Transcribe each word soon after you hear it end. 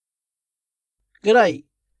G'day.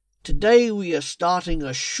 Today we are starting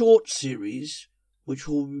a short series which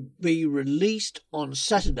will be released on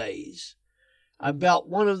Saturdays about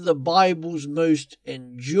one of the Bible's most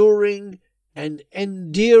enduring and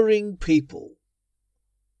endearing people,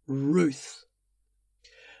 Ruth.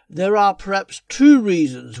 There are perhaps two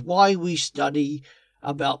reasons why we study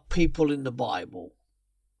about people in the Bible: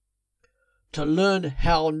 to learn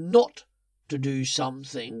how not to do some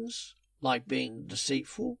things, like being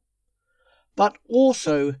deceitful, but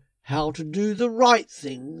also how to do the right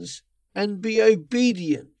things and be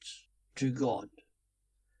obedient to God.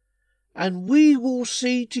 And we will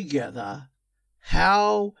see together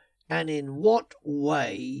how and in what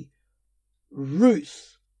way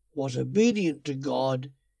Ruth was obedient to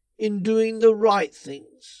God in doing the right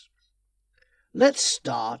things. Let's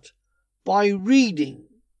start by reading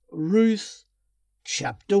Ruth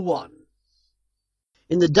chapter 1.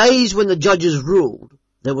 In the days when the judges ruled,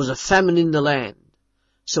 there was a famine in the land.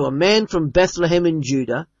 So a man from Bethlehem in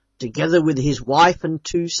Judah, together with his wife and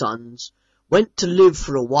 2 sons, went to live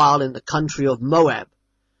for a while in the country of Moab.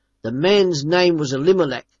 The man's name was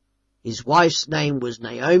Elimelech, his wife's name was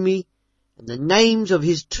Naomi, and the names of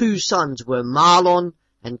his 2 sons were Mahlon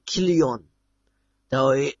and Chilion. They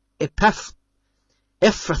were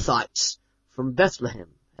Ephrathites from Bethlehem.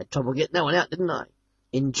 Had trouble getting that one out, didn't I?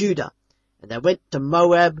 In Judah. And they went to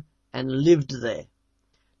Moab and lived there.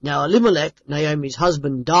 Now Elimelech, Naomi's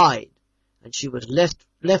husband, died, and she was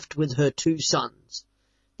left with her 2 sons.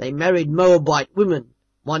 They married Moabite women,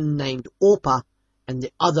 one named Orpah and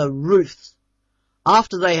the other Ruth.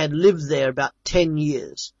 After they had lived there about 10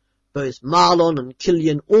 years, both Mahlon and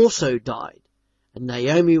Chilion also died, and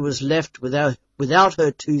Naomi was left without her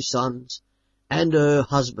 2 sons and her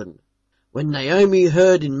husband. When Naomi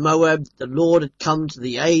heard in Moab that the Lord had come to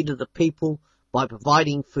the aid of the people by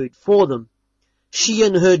providing food for them, she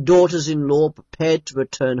and her daughters-in-law prepared to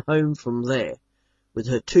return home from there. With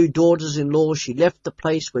her 2 daughters-in-law she left the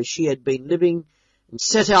place where she had been living and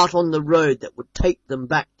set out on the road that would take them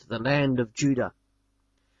back to the land of Judah.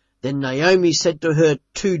 Then Naomi said to her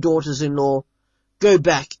 2 daughters-in-law, "Go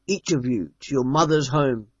back, each of you, to your mother's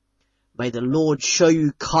home. May the Lord show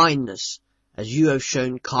you kindness, as you have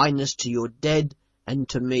shown kindness to your dead and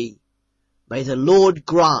to me. May the Lord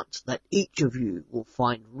grant that each of you will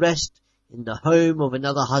find rest in the home of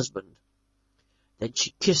another husband." Then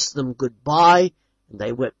she kissed them goodbye, and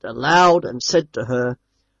they wept aloud and said to her,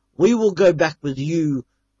 "We will go back with you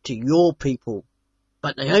to your people."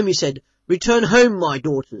 But Naomi said, "Return home, my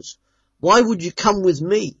daughters. Why would you come with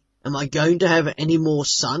me? Am I going to have any more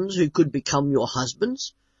sons who could become your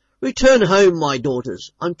husbands? Return home, my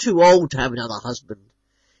daughters. I'm too old to have another husband.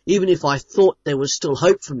 Even if I thought there was still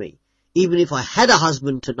hope for me, even if I had a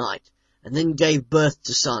husband tonight and then gave birth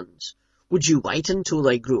to sons, would you wait until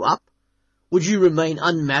they grew up? Would you remain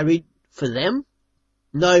unmarried for them?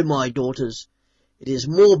 No, my daughters, it is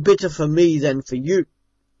more bitter for me than for you,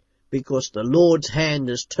 because the Lord's hand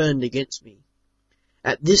has turned against me."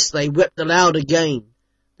 At this they wept aloud again.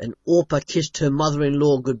 Then Orpah kissed her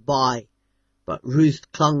mother-in-law goodbye, but Ruth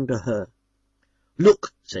clung to her.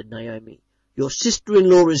 "Look," said Naomi, "your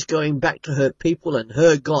sister-in-law is going back to her people and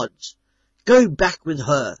her gods. Go back with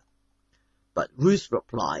her." But Ruth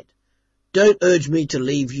replied, "Don't urge me to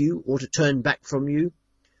leave you or to turn back from you.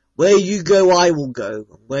 Where you go I will go,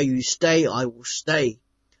 and where you stay I will stay.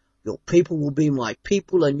 Your people will be my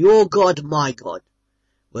people, and your God my God.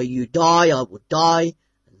 Where you die I will die,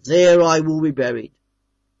 and there I will be buried.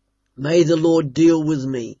 May the Lord deal with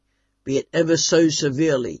me, be it ever so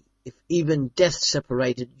severely, if even death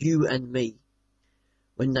separated you and me."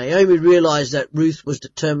 When Naomi realized that Ruth was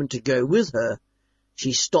determined to go with her,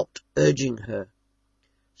 she stopped urging her.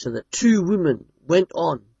 So the 2 women went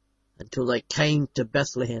on until they came to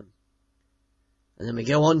Bethlehem. And then we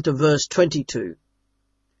go on to verse 22.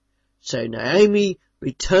 So Naomi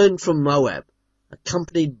returned from Moab,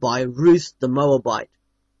 accompanied by Ruth the Moabite,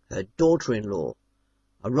 her daughter-in-law,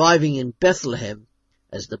 arriving in Bethlehem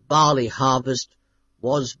as the barley harvest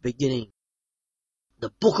was beginning. The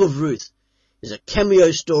book of Ruth is a cameo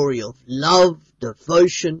story of love,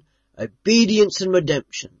 devotion, obedience and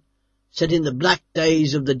redemption, set in the black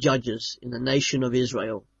days of the judges in the nation of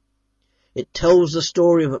Israel. It tells the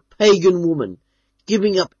story of a pagan woman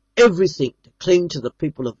giving up everything to cling to the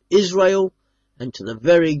people of Israel and to the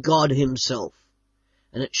very God himself.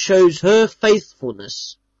 And it shows her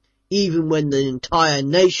faithfulness even when the entire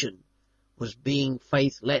nation was being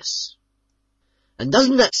faithless. And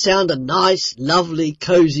doesn't that sound a nice, lovely,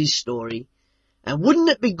 cozy story? And wouldn't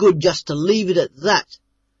it be good just to leave it at that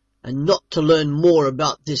and not to learn more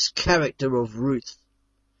about this character of Ruth?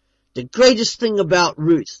 The greatest thing about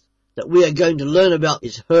Ruth that we are going to learn about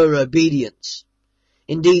is her obedience.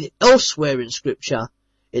 Indeed, elsewhere in Scripture,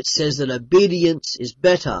 it says that obedience is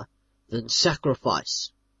better than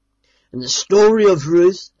sacrifice. And the story of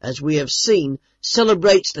Ruth, as we have seen,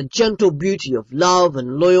 celebrates the gentle beauty of love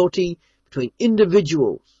and loyalty between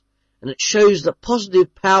individuals, and it shows the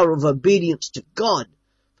positive power of obedience to God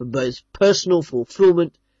for both personal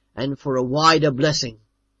fulfillment and for a wider blessing.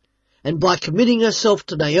 And by committing herself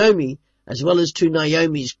to Naomi, as well as to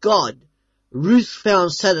Naomi's God, Ruth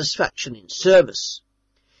found satisfaction in service.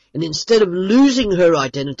 And instead of losing her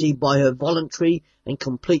identity by her voluntary and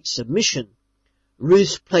complete submission,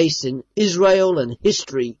 Ruth's place in Israel and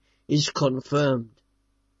history is confirmed.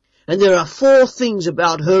 And there are 4 things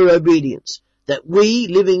about her obedience that we,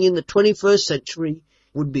 living in the 21st century,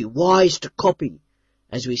 would be wise to copy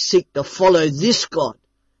as we seek to follow this God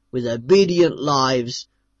with obedient lives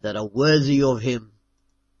that are worthy of him.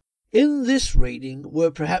 In this reading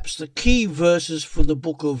were perhaps the key verses for the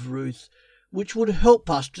book of Ruth, which would help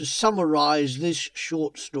us to summarize this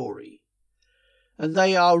short story. And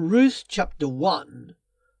they are Ruth chapter 1,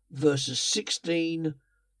 verses 16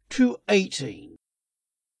 to 18.